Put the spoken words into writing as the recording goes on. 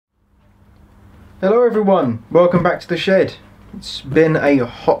Hello everyone, welcome back to the shed. It's been a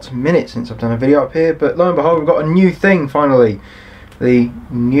hot minute since I've done a video up here, but lo and behold we've got a new thing finally. The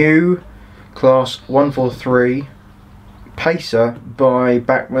new Class 143 Pacer by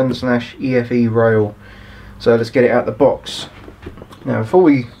Bachmann / EFE rail. So let's get it out the box. Now before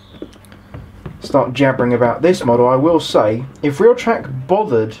we start jabbering about this model, I will say if Realtrack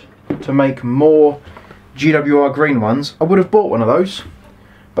bothered to make more GWR green ones, I would have bought one of those.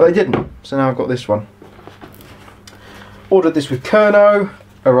 But they didn't, so now I've got this one. Ordered this with Kerno,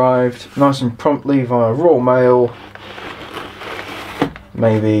 arrived nice and promptly via Royal Mail,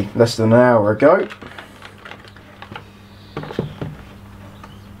 maybe less than an hour ago.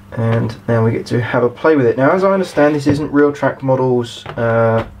 And now we get to have a play with it. Now as I understand, this isn't Realtrack Models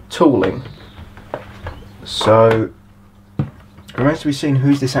tooling, so it remains to be seen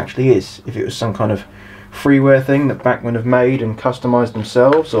whose this actually is. If it was some kind of freeware thing that Bachmann have made and customised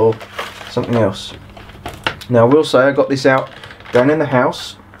themselves, or something else. Now I will say I got this out down in the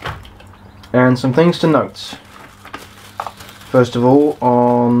house, and some things to note. First of all,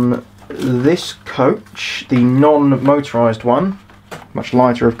 on this coach, the non-motorised one, much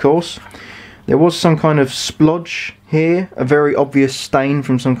lighter of course, there was some kind of splodge here, a very obvious stain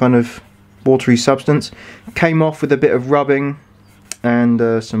from some kind of watery substance. Came off with a bit of rubbing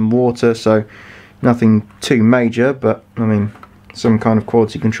and some water, so nothing too major, but I mean, some kind of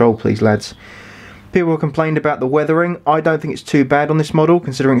quality control please lads. People complained about the weathering. I don't think it's too bad on this model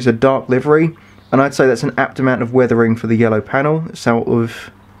considering it's a dark livery, and I'd say that's an apt amount of weathering for the yellow panel.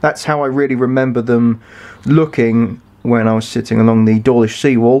 That's how I really remember them looking when I was sitting along the Dawlish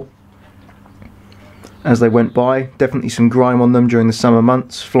seawall as they went by. Definitely some grime on them during the summer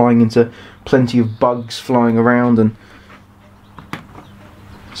months, flying into plenty of bugs flying around and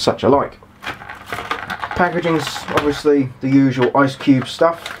such alike. Packaging's obviously the usual ice cube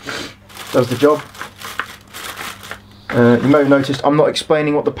stuff, does the job. You may have noticed I'm not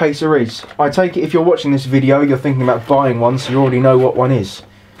explaining what the Pacer is. I take it if you're watching this video you're thinking about buying one, so you already know what one is.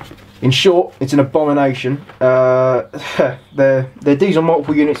 In short, it's an abomination. They're diesel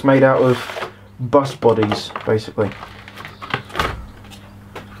multiple units made out of bus bodies, basically.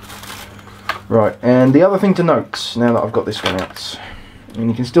 Right, and the other thing to note, now that I've got this one out, and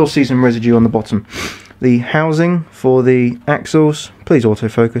you can still see some residue on the bottom. The housing for the axles, please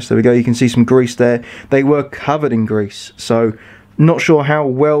autofocus, there we go, you can see some grease there. They were covered in grease, so not sure how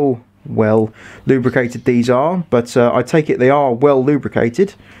well lubricated these are, but I take it they are well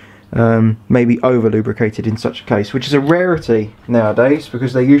lubricated, maybe over lubricated in such a case, which is a rarity nowadays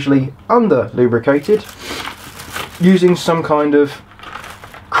because they're usually under lubricated using some kind of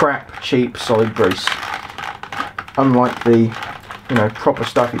crap cheap solid grease, unlike the proper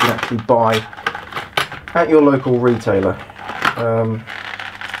stuff you can actually buy at your local retailer.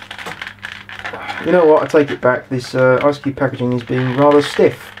 You know what, I take it back, this ice cube packaging is being rather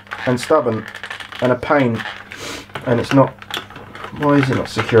stiff and stubborn and a pain, and it's not, why is it not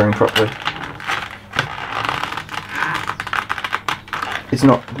securing properly? It's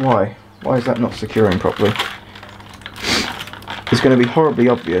not, why is that not securing properly? It's going to be horribly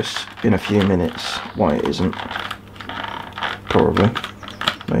obvious in a few minutes why it isn't. Probably,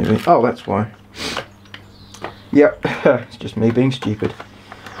 maybe, oh that's why. Yep, it's just me being stupid.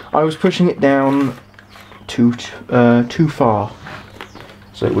 I was pushing it down too far,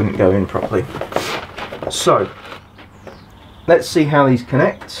 so it wouldn't go in properly. So, let's see how these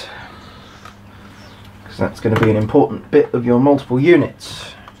connect, because that's going to be an important bit of your multiple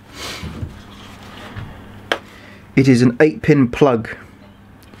units. It is an 8-pin plug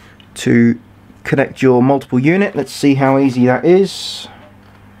to connect your multiple unit. Let's see how easy that is.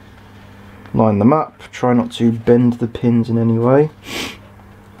 Line them up, try not to bend the pins in any way.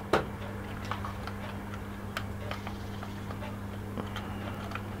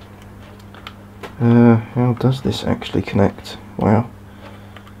 How does this actually connect? Wow.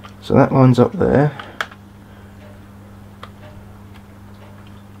 So that lines up there.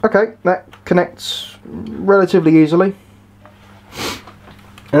 Okay, that connects relatively easily.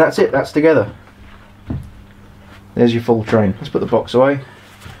 And that's it, that's together. There's your full train. Let's put the box away.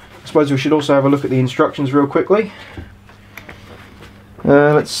 I suppose we should also have a look at the instructions real quickly.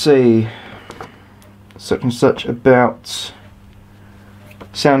 Let's see. Such and such about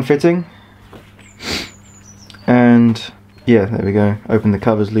sound fitting. And yeah, there we go. Open the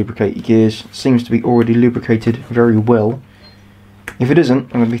covers, lubricate your gears. Seems to be already lubricated very well. If it isn't,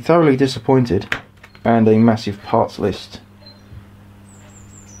 I'm going to be thoroughly disappointed. And a massive parts list.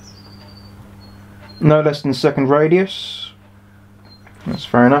 No less than second radius. That's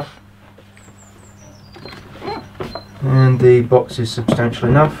fair enough. And the box is substantial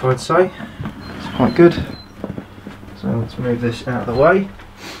enough, I'd say. Let's quite good. So let's move this out of the way.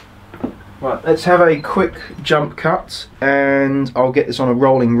 Right, let's have a quick jump cut and I'll get this on a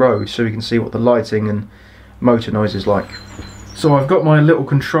rolling road so we can see what the lighting and motor noise is like. So I've got my little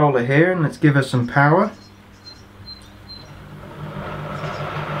controller here and let's give her some power.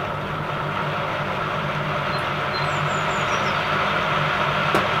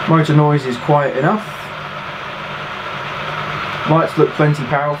 Motor noise is quiet enough. Lights look plenty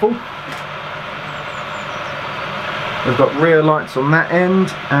powerful. We've got rear lights on that end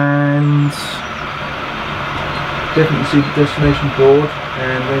and definitely see the destination board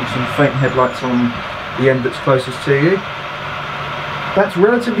and maybe some faint headlights on the end that's closest to you. That's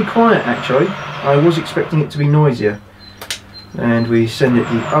relatively quiet actually. I was expecting it to be noisier. And we send it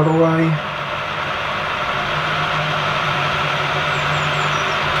the other way.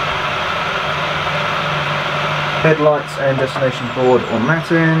 Headlights and destination board on that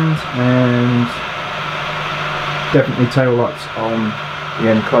end, and definitely tail lights on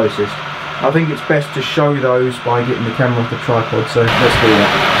the end closest. I think it's best to show those by getting the camera off the tripod, so let's do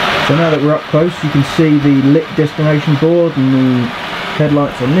that. So now that we're up close, you can see the lit destination board and the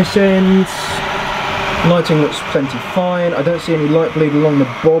headlights on this end. Lighting looks plenty fine. I don't see any light bleed along the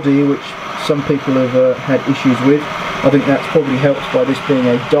body, which some people have had issues with. I think that's probably helped by this being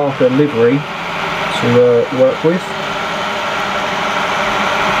a darker livery to work with.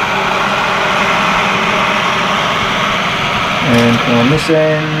 And on this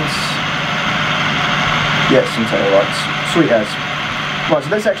end, yes, some tail lights. Sweet as. Right, so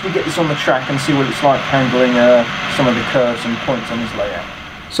let's actually get this on the track and see what it's like handling some of the curves and points on this layout.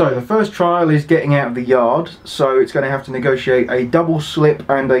 So the first trial is getting out of the yard, so it's going to have to negotiate a double slip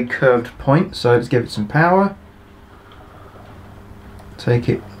and a curved point. So let's give it some power. Take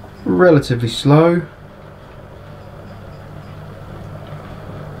it relatively slow.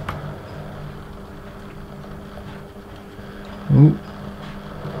 Ooh.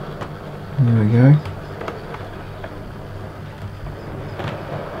 There we go.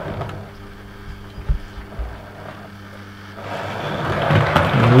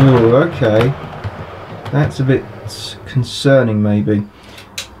 Ooh, okay. That's a bit concerning maybe.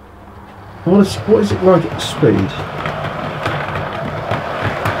 What is it like at speed?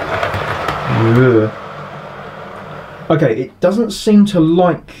 Ugh. Okay, it doesn't seem to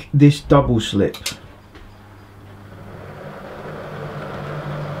like this double slip.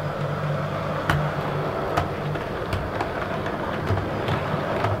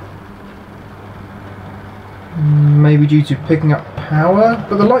 Maybe due to picking up power,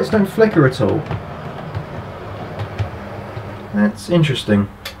 but the lights don't flicker at all. That's interesting.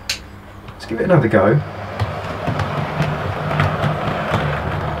 Let's give it another go.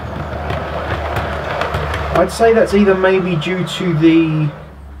 I'd say that's either maybe due to the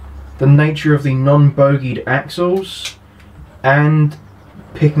nature of the non-bogeyed axles and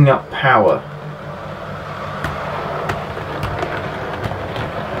picking up power.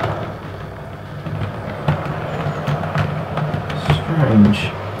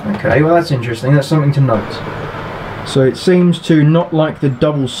 Strange. Okay, well that's interesting. That's something to note. So it seems to not like the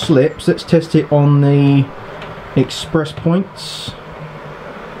double slips. Let's test it on the express points.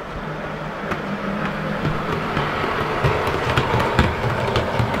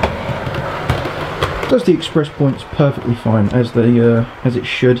 Does the express points perfectly fine, as it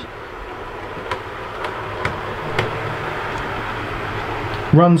should.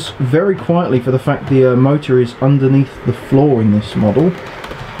 Runs very quietly for the fact the motor is underneath the floor in this model,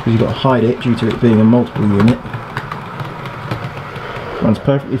 because you've got to hide it due to it being a multiple unit. Runs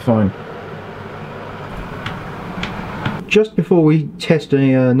perfectly fine. Just before we test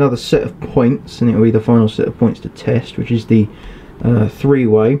another set of points, and it will be the final set of points to test, which is the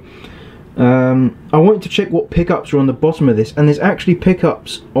three-way. I wanted to check what pickups are on the bottom of this, and there's actually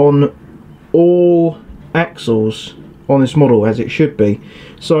pickups on all axles on this model, as it should be.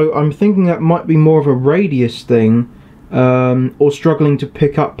 So I'm thinking that might be more of a radius thing, or struggling to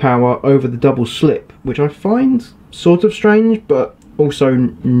pick up power over the double slip, which I find sort of strange, but also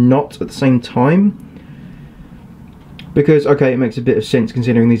not at the same time. Because, okay, it makes a bit of sense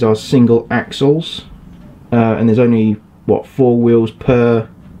considering these are single axles, and there's only, what, 4 wheels per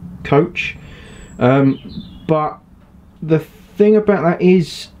coach. But the thing about that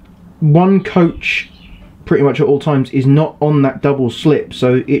is one coach pretty much at all times is not on that double slip,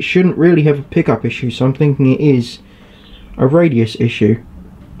 so it shouldn't really have a pickup issue, so I'm thinking it is a radius issue.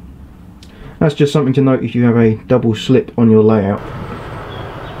 That's just something to note if you have a double slip on your layout.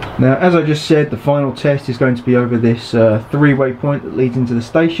 Now, as I just said, the final test is going to be over this three-way point that leads into the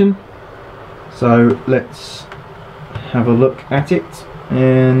station. So let's have a look at it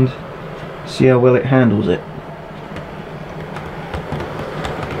and See how well it handles it.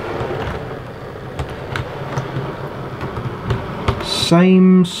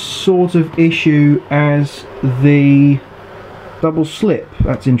 Same sort of issue as the double slip.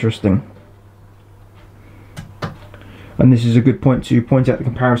 That's interesting. And this is a good point to point out the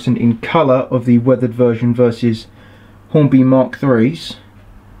comparison in colour of the weathered version versus Hornby Mark III's.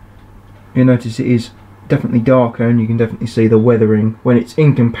 You'll notice it is definitely darker, and you can definitely see the weathering when it's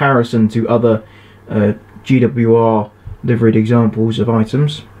in comparison to other GWR liveried examples of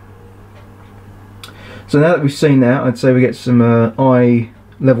items. So now that we've seen that, I'd say we get some eye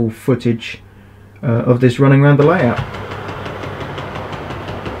level footage of this running around the layout.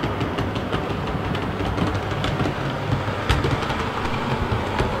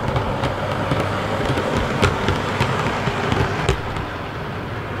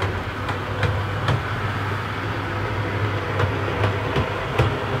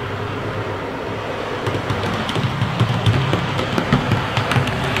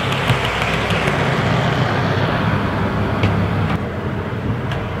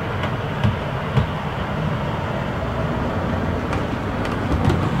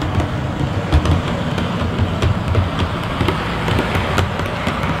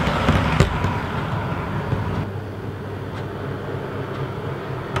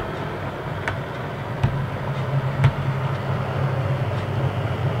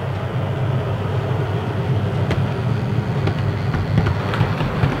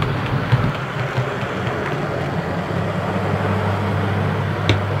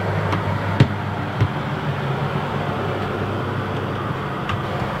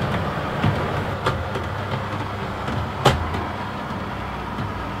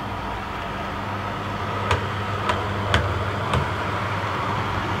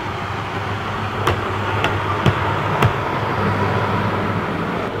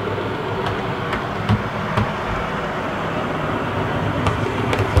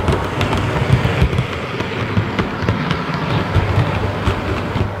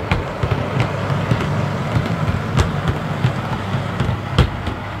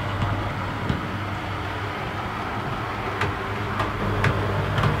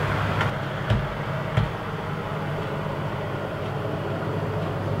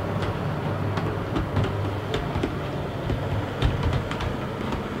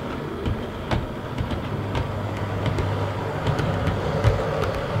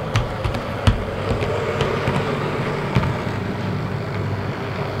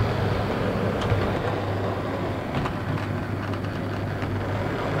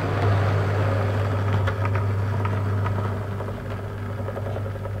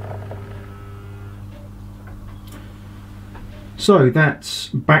 So that's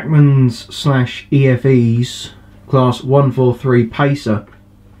Bachmann's / EFE's class 143 Pacer.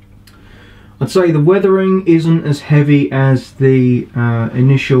 I'd say the weathering isn't as heavy as the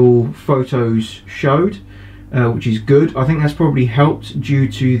initial photos showed, which is good. I think that's probably helped due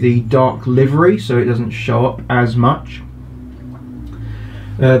to the dark livery, so it doesn't show up as much.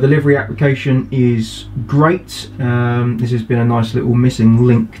 The livery application is great. This has been a nice little missing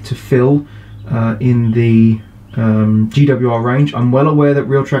link to fill in the GWR range. I'm well aware that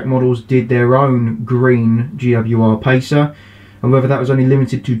Real Track Models did their own green GWR Pacer. However, that was only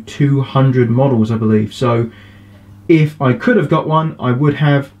limited to 200 models, I believe. So if I could have got one, I would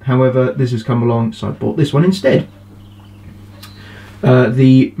have. However, this has come along, so I bought this one instead.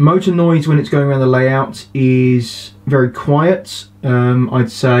 The motor noise when it's going around the layout is very quiet. I'd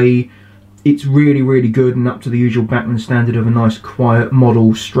say it's really good and up to the usual Bachmann standard of a nice quiet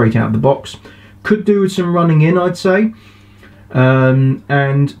model straight out of the box. Could do with some running in, I'd say.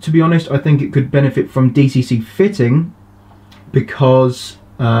 And to be honest, I think it could benefit from DCC fitting because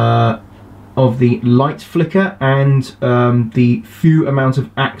of the light flicker and the few amount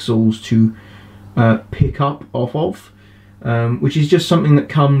of axles to pick up off of, which is just something that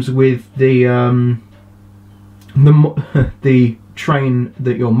comes with the the train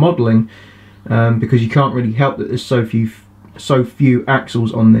that you're modelling, because you can't really help that there's so few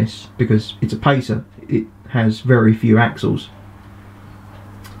axles on this, because it's a Pacer. It has very few axles.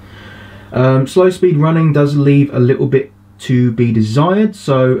 Slow speed running does leave a little bit to be desired,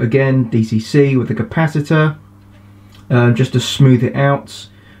 so again DCC with the capacitor just to smooth it out.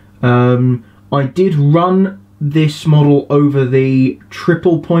 I did run this model over the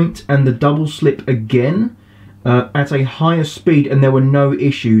triple point and the double slip again at a higher speed, and there were no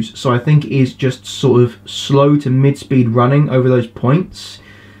issues, so I think it is just sort of slow to mid-speed running over those points.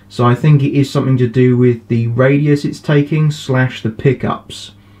 So I think it is something to do with the radius it's taking / the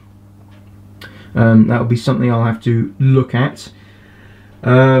pickups. That will be something I'll have to look at.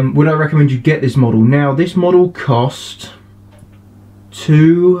 Would I recommend you get this model? Now, this model cost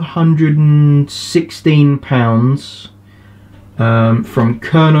 £216 from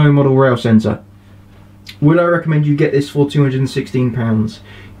Kerno Model Rail Centre. Would I recommend you get this for £216?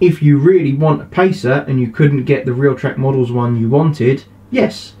 If you really want a pacer and you couldn't get the Real Track Models one you wanted,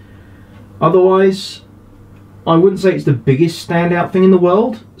 yes. Otherwise, I wouldn't say it's the biggest standout thing in the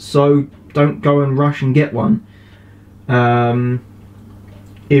world, so don't go and rush and get one.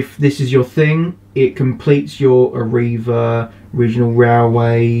 If this is your thing, it completes your Arriva, Regional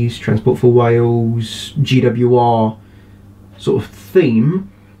Railways, Transport for Wales, GWR sort of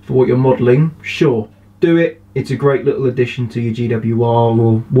theme for what you're modelling. Sure, do it. It's a great little addition to your GWR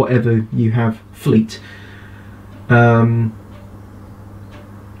or whatever you have fleet. What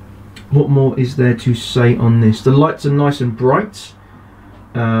more is there to say on this? The lights are nice and bright.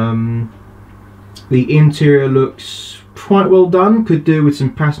 The interior looks quite well done. Could do with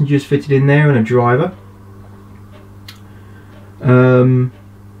some passengers fitted in there and a driver.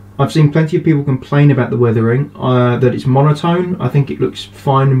 I've seen plenty of people complain about the weathering, that it's monotone. I think it looks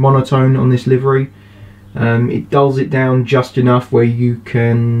fine monotone on this livery. It dulls it down just enough where you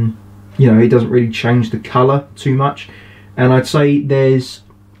can, it doesn't really change the colour too much. And I'd say there's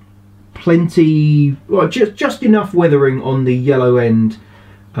plenty, well, just enough weathering on the yellow end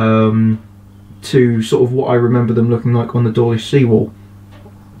to sort of what I remember them looking like on the Dawlish seawall.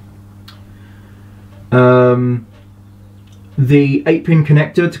 The 8-pin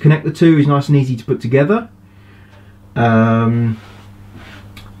connector to connect the two is nice and easy to put together. And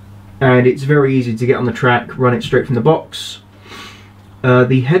it's very easy to get on the track, run it straight from the box.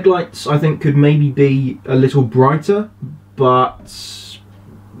 The headlights I think could maybe be a little brighter, but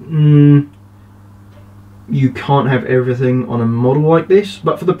you can't have everything on a model like this.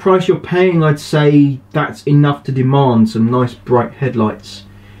 But for the price you're paying, I'd say that's enough to demand some nice bright headlights.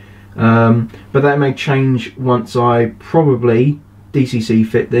 But that may change once I probably DCC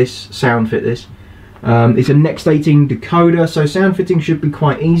fit this, sound fit this. It's a Next 18 decoder, so sound fitting should be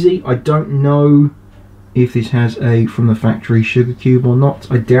quite easy. I don't know if this has a from the factory sugar cube or not.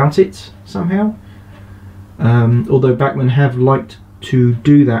 I doubt it somehow. Although Bachmann have liked to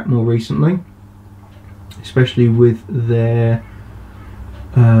do that more recently, especially with their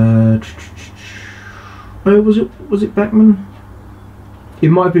was it Bachmann? It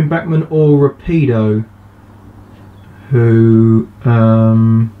might have been Bachmann or Rapido who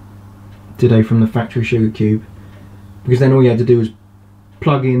did a from the factory sugar cube, because then all you had to do was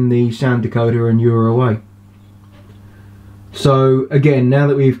plug in the sound decoder and you were away. So again, now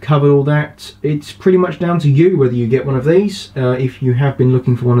that we've covered all that, it's pretty much down to you whether you get one of these. If you have been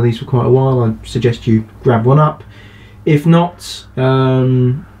looking for one of these for quite a while, I suggest you grab one up. If not,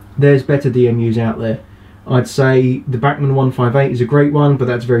 there's better DMUs out there. I'd say the Bachmann 158 is a great one, but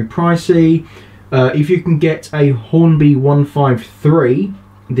that's very pricey. If you can get a Hornby 153,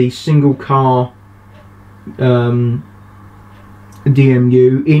 the single car DMU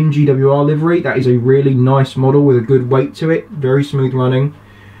in GWR livery, that is a really nice model with a good weight to it, very smooth running.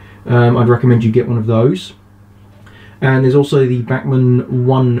 I'd recommend you get one of those. And there's also the Bachmann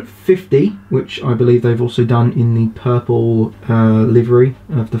 150, which I believe they've also done in the purple livery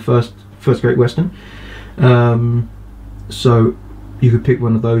of the first Great Western. So you could pick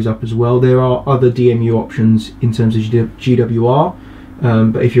one of those up as well. There are other DMU options in terms of GWR,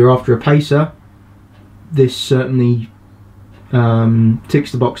 but if you're after a pacer, this certainly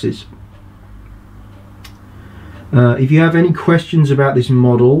ticks the boxes. If you have any questions about this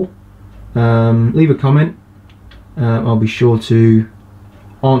model, leave a comment. I'll be sure to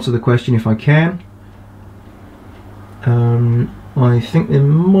answer the question if I can. I think there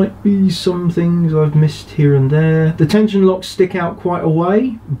might be some things I've missed here and there. The tension locks stick out quite a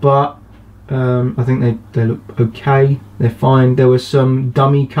way, but I think they look okay. They're fine. There were some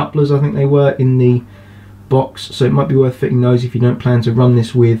dummy couplers, I think they were, in the box, so it might be worth fitting those if you don't plan to run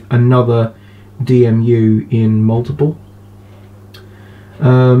this with another DMU in multiple.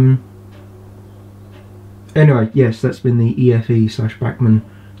 Anyway, yes, that's been the EFE/Bachmann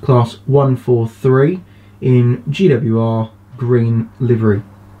Class 143 in GWR green livery.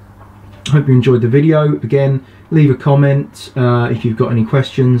 Hope you enjoyed the video. Again, leave a comment if you've got any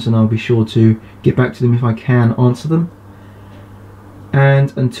questions, and I'll be sure to get back to them if I can answer them.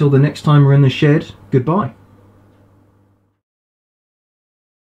 And until the next time we're in the shed, goodbye.